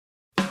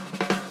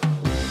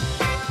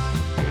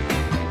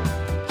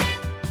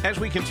As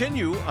we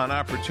continue on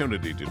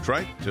Opportunity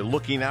Detroit, to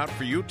looking out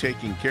for you,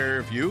 taking care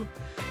of you,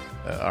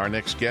 our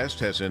next guest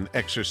has an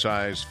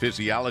exercise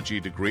physiology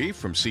degree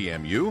from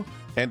CMU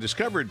and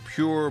discovered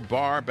Pure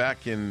Barre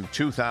back in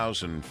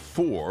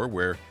 2004,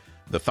 where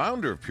the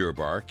founder of Pure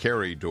Barre,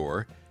 Carrie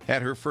Dorr,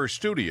 had her first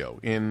studio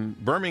in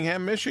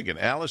Birmingham, Michigan.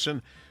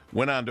 Allison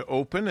went on to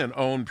open and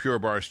own Pure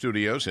Barre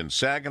studios in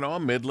Saginaw,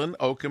 Midland,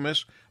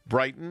 Okemos,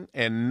 Brighton,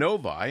 and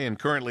Novi, and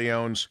currently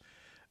owns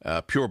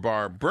Pure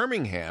Barre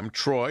Birmingham,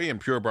 Troy, and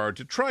Pure Barre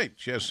Detroit.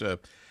 She has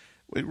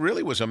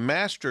really was a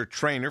master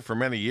trainer for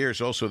many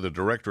years, also the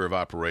director of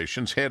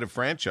operations, head of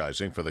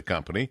franchising for the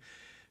company,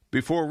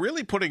 before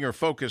really putting her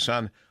focus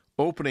on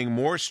opening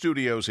more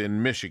studios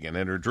in Michigan.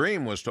 And her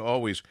dream was to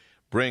always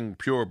bring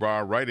Pure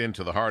Barre right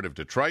into the heart of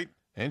Detroit,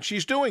 and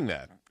she's doing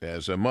that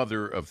as a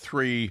mother of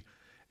three,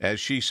 as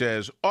she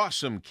says,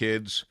 awesome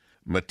kids,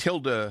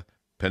 Matilda,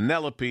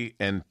 Penelope,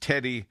 and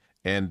Teddy.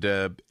 And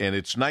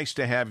it's nice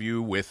to have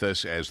you with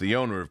us as the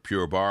owner of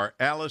Pure Barre.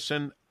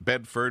 Allison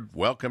Bedford,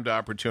 welcome to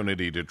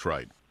Opportunity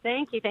Detroit.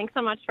 Thank you. Thanks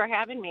so much for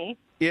having me.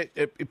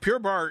 Pure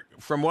Barre,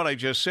 from what I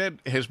just said,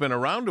 has been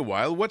around a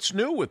while. What's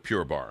new with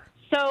Pure Barre?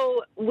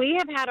 So we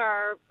have had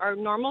our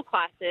normal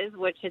classes,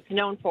 which it's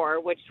known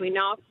for, which we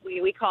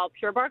call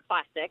Pure Barre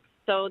Classics.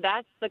 So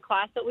that's the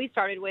class that we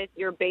started with,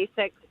 your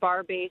basic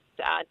bar-based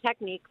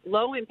technique,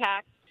 low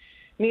impact,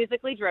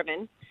 musically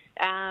driven.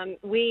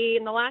 We,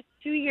 in the last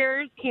 2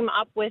 years, came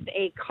up with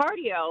a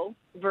cardio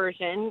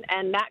version,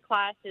 and that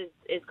class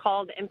is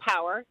called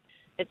Empower.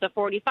 It's a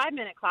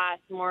 45-minute class,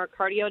 more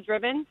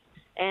cardio-driven.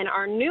 And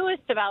our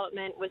newest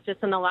development was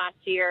just in the last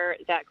year.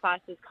 That class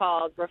is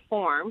called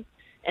Reform,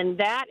 and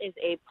that is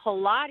a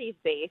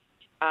Pilates-based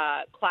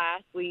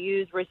class. We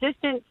use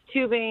resistance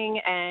tubing,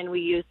 and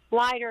we use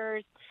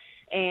sliders,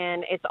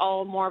 and it's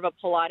all more of a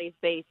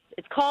Pilates-based.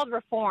 It's called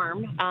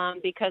Reform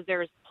because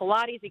there's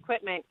Pilates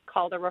equipment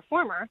called a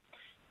Reformer.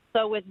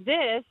 So with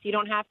this, you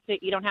don't have to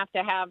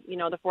have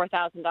the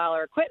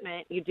 $4,000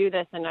 equipment. You do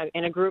this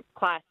in a group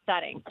class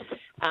setting.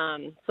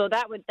 So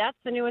that's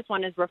the newest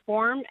one is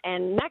Reform,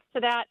 and next to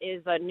that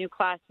is a new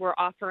class we're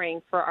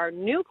offering for our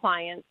new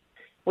clients,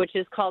 which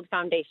is called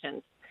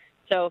Foundations.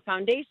 So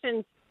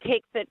Foundations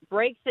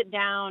breaks it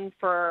down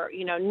for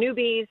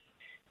newbies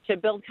to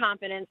build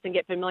confidence and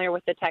get familiar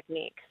with the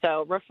technique.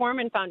 So Reform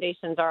and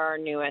Foundations are our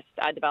newest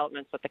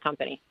developments with the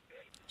company.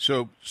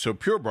 So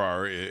Pure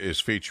Barre is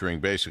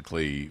featuring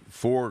basically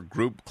 4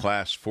 group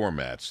class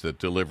formats that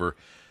deliver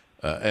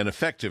an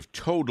effective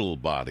total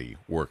body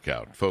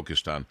workout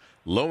focused on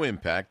low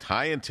impact,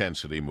 high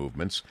intensity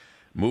movements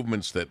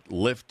that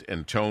lift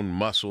and tone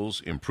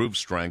muscles, improve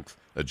strength,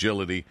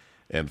 agility,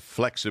 and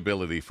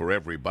flexibility for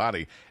every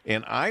body.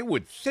 And I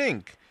would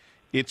think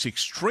it's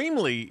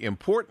extremely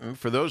important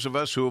for those of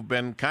us who have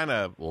been kind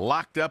of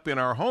locked up in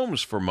our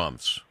homes for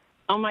months.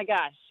 Oh, my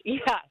gosh.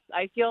 Yes.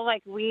 I feel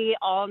like we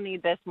all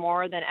need this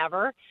more than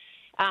ever,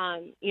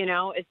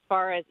 as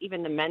far as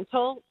even the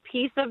mental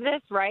piece of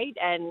this, right?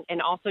 And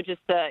also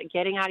just the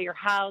getting out of your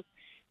house,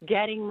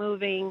 getting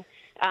moving.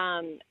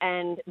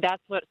 And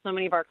that's what so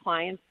many of our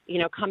clients,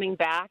 coming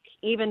back,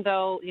 even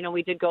though,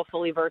 we did go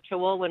fully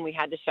virtual when we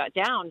had to shut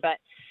down. But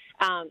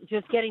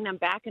just getting them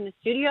back in the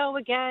studio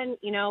again,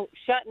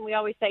 we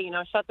always say,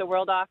 shut the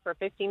world off for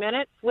 50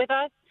 minutes with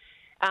us.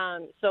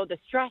 So the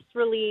stress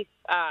relief,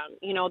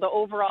 the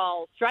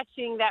overall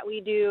stretching that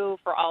we do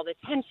for all the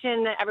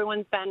tension that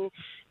everyone's been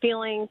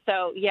feeling.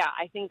 So, yeah,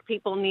 I think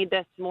people need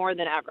this more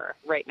than ever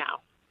right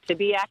now to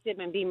be active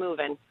and be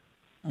moving.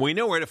 We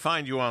know where to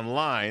find you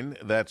online.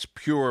 That's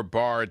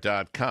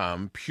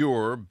purebarre.com,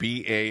 pure,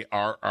 BARRE.com.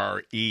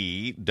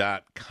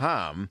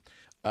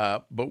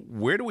 But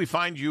where do we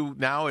find you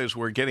now as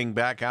we're getting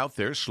back out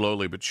there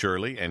slowly but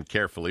surely and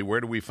carefully?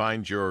 Where do we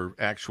find your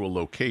actual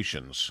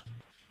locations?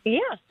 Yeah,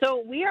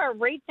 so we are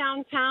right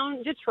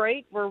downtown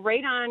Detroit. We're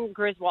right on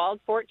Griswold,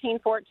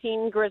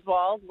 1414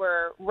 Griswold.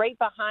 We're right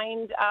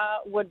behind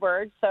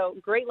Woodward, so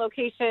great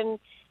location,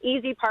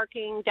 easy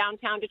parking,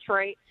 downtown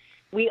Detroit.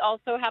 We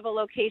also have a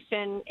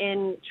location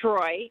in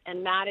Troy,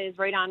 and that is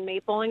right on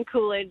Maple and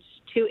Coolidge,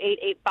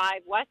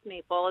 2885 West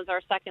Maple is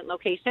our second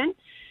location.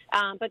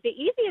 But the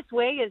easiest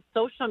way is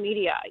social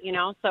media,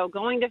 so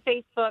going to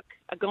Facebook,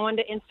 going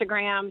to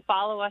Instagram,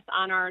 follow us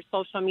on our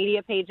social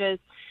media pages.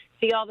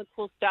 See all the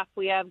cool stuff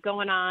we have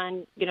going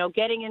on,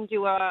 getting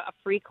into a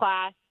free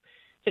class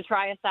to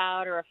try us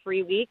out or a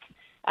free week.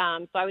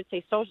 So I would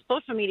say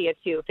social media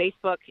too,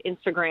 Facebook,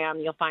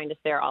 Instagram, you'll find us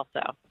there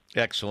also.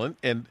 Excellent.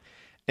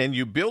 And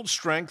you build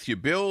strength, you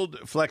build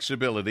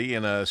flexibility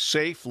in a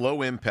safe,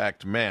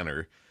 low-impact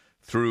manner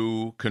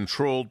through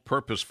controlled,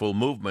 purposeful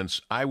movements.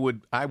 I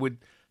would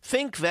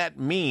think that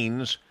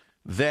means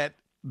that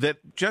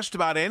just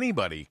about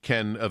anybody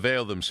can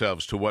avail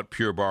themselves to what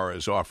Pure Barre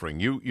is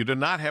offering. You do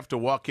not have to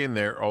walk in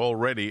there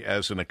already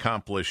as an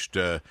accomplished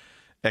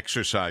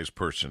exercise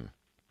person.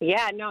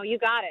 Yeah, no, you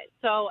got it.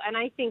 So, and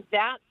I think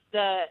that's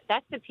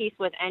the piece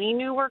with any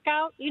new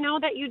workout,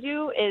 that you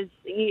do is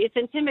it's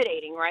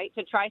intimidating, right?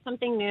 To try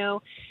something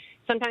new.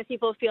 Sometimes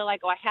people feel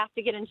like, I have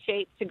to get in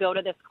shape to go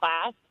to this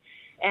class.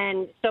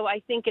 And so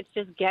I think it's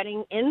just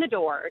getting in the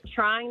door,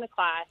 trying the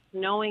class,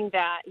 knowing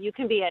that you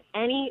can be at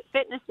any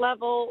fitness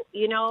level.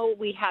 You know,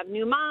 we have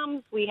new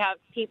moms. We have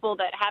people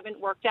that haven't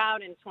worked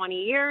out in 20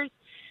 years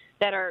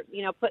that are,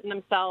 you know, putting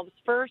themselves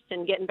first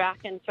and getting back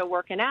into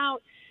working out.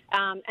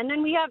 And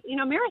then we have, you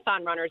know,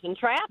 marathon runners and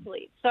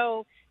triathletes.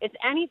 So it's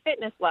any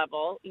fitness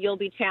level, you'll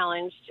be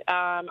challenged.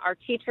 Our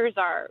teachers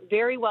are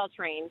very well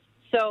trained.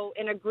 So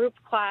in a group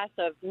class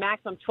of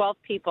maximum 12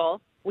 people,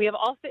 we have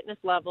all fitness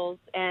levels,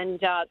 and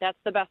that's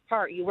the best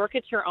part. You work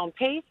at your own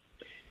pace,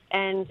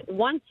 and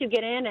once you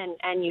get in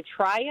and you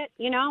try it,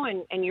 you know,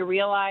 and you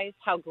realize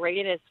how great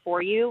it is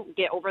for you,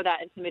 get over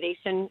that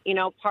intimidation, you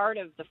know, part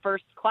of the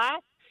first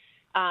class,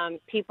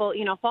 people,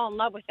 you know, fall in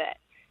love with it.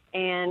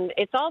 And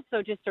it's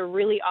also just a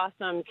really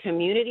awesome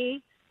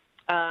community.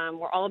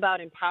 We're all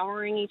about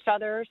empowering each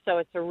other, so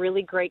it's a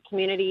really great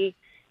community,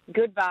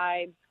 good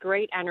vibes,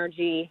 great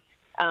energy.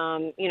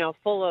 You know,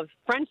 full of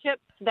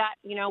friendships that,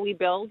 you know, we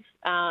build,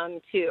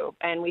 too.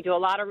 And we do a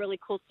lot of really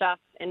cool stuff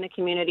in the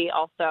community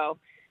also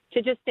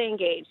to just stay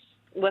engaged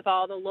with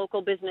all the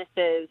local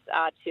businesses,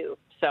 too.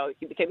 So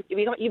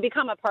you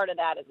become a part of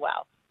that as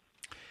well.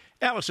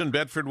 Allison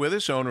Bedford with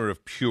us, owner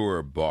of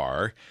Pure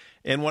Barre.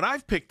 And what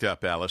I've picked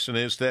up, Allison,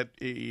 is that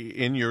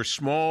in your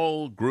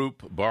small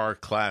group bar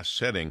class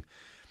setting,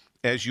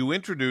 as you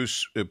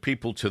introduce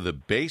people to the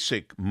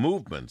basic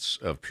movements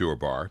of Pure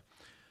Barre,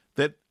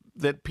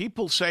 that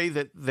people say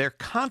that their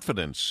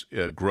confidence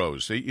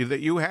grows, that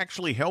you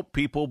actually help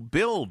people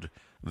build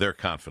their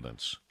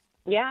confidence.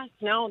 Yes,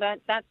 no,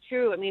 that's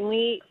true. I mean,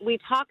 we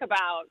talk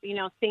about, you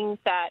know, things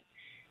that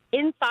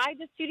inside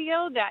the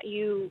studio that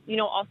you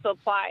know, also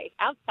apply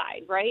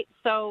outside, right?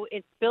 So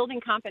it's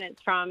building confidence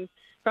from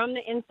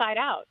the inside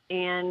out.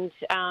 And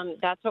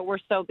that's what we're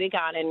so big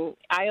on. And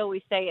I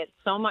always say it's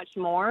so much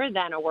more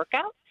than a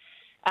workout.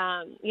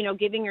 You know,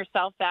 giving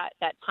yourself that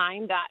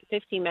time, that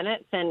 50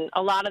 minutes, and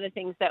a lot of the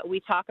things that we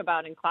talk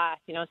about in class,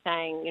 you know,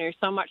 saying, you know, you're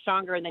so much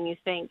stronger than you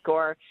think,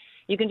 or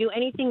you can do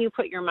anything you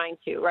put your mind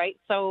to, right?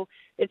 So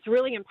it's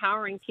really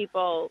empowering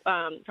people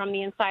from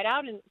the inside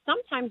out. And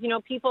sometimes, you know,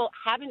 people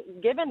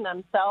haven't given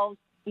themselves,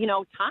 you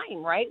know,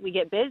 time, right? We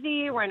get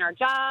busy, we're in our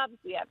jobs,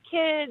 we have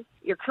kids,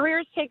 your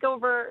careers take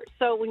over.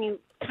 So when you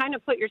kind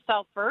of put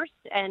yourself first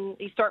and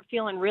you start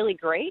feeling really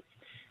great,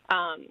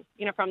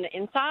 you know, from the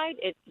inside,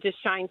 it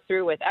just shines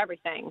through with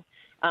everything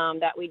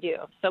that we do.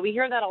 So we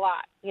hear that a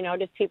lot, you know,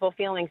 just people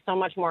feeling so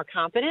much more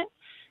confident,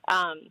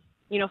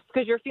 you know,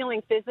 because you're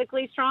feeling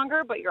physically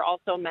stronger, but you're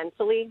also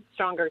mentally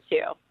stronger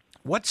too.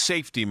 What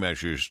safety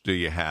measures do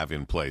you have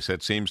in place?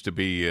 That seems to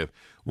be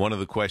one of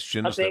the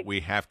questions that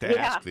we have to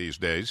ask these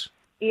days.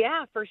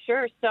 Yeah, for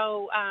sure.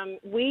 So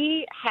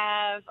we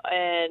have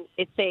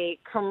it's a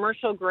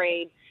commercial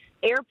grade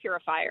air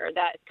purifier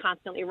that's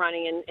constantly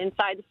running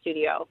inside the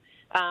studio.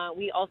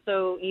 We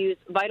also use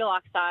Vital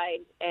Oxide,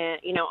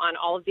 you know, on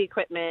all of the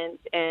equipment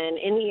and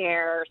in the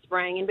air,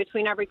 spraying in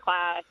between every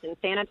class and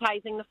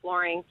sanitizing the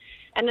flooring.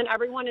 And then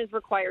everyone is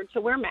required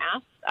to wear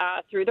masks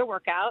through the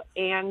workout.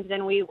 And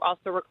then we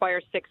also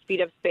require 6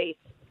 feet of space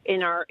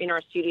in our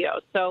studio.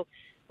 So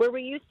where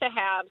we used to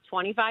have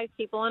 25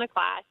 people in a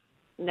class,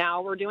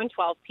 now we're doing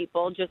 12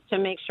 people just to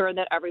make sure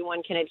that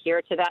everyone can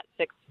adhere to that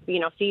 6, you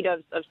know, feet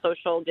of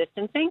social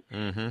distancing.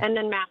 Mm-hmm. And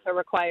then masks are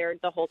required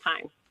the whole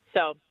time.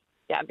 So,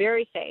 yeah,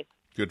 very safe.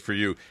 Good for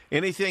you.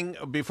 Anything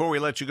before we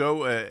let you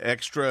go,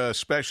 extra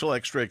special,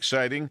 extra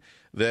exciting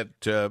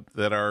that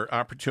our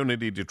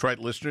Opportunity Detroit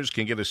listeners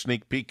can get a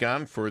sneak peek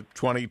on for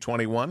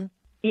 2021?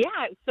 Yeah,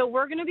 so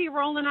we're going to be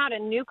rolling out a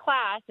new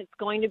class. It's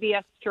going to be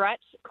a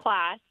stretch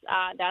class.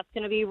 That's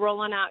going to be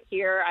rolling out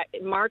here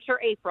in March or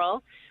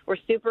April. We're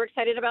super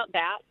excited about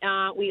that.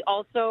 We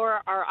also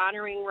are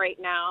honoring right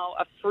now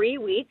a free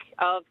week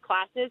of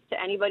classes to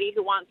anybody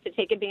who wants to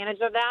take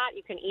advantage of that.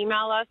 You can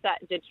email us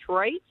at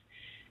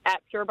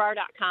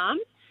detroit@purebarre.com.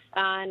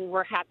 And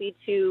we're happy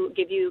to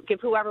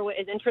give whoever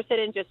is interested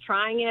in just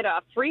trying it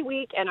a free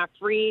week and a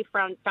free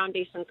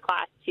foundations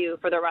class too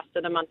for the rest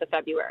of the month of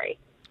February.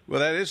 Well,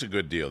 that is a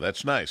good deal.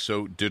 That's nice.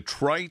 So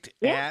Detroit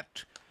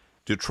at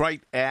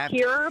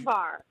Pure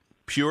Barre.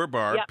 Pure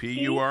Barre, yep.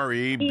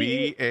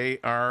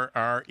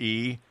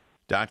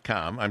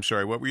 PureBarre.com. I'm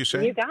sorry, what were you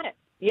saying? You got it.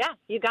 Yeah,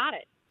 you got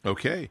it.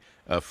 Okay.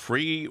 A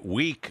free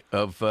week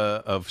of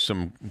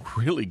some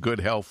really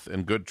good health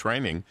and good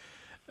training.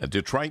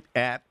 Detroit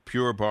at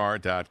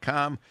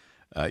purebarre.com.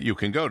 You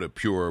can go to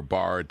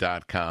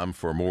purebarre.com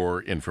for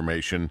more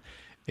information.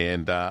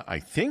 And I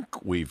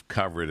think we've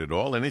covered it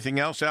all. Anything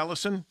else,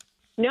 Allison?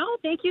 No,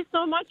 thank you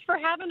so much for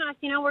having us.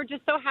 You know, we're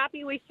just so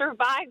happy we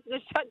survived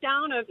the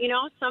shutdown of, you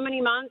know, so many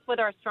months with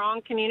our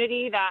strong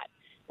community that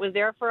was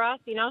there for us,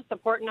 you know,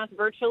 supporting us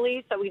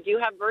virtually. So we do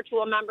have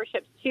virtual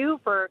memberships, too,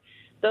 for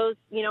those,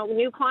 you know,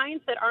 new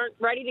clients that aren't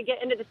ready to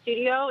get into the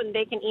studio, and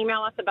they can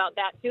email us about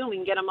that, too, and we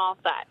can get them all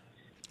set.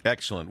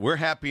 Excellent. We're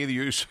happy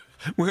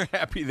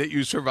that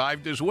you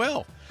survived as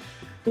well.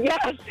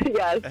 Yes.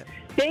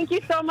 Thank you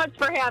so much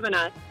for having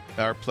us.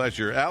 Our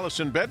pleasure.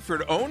 Allison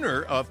Bedford,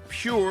 owner of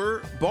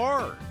Pure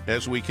Barre,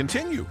 as we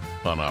continue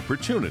on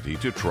Opportunity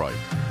Detroit.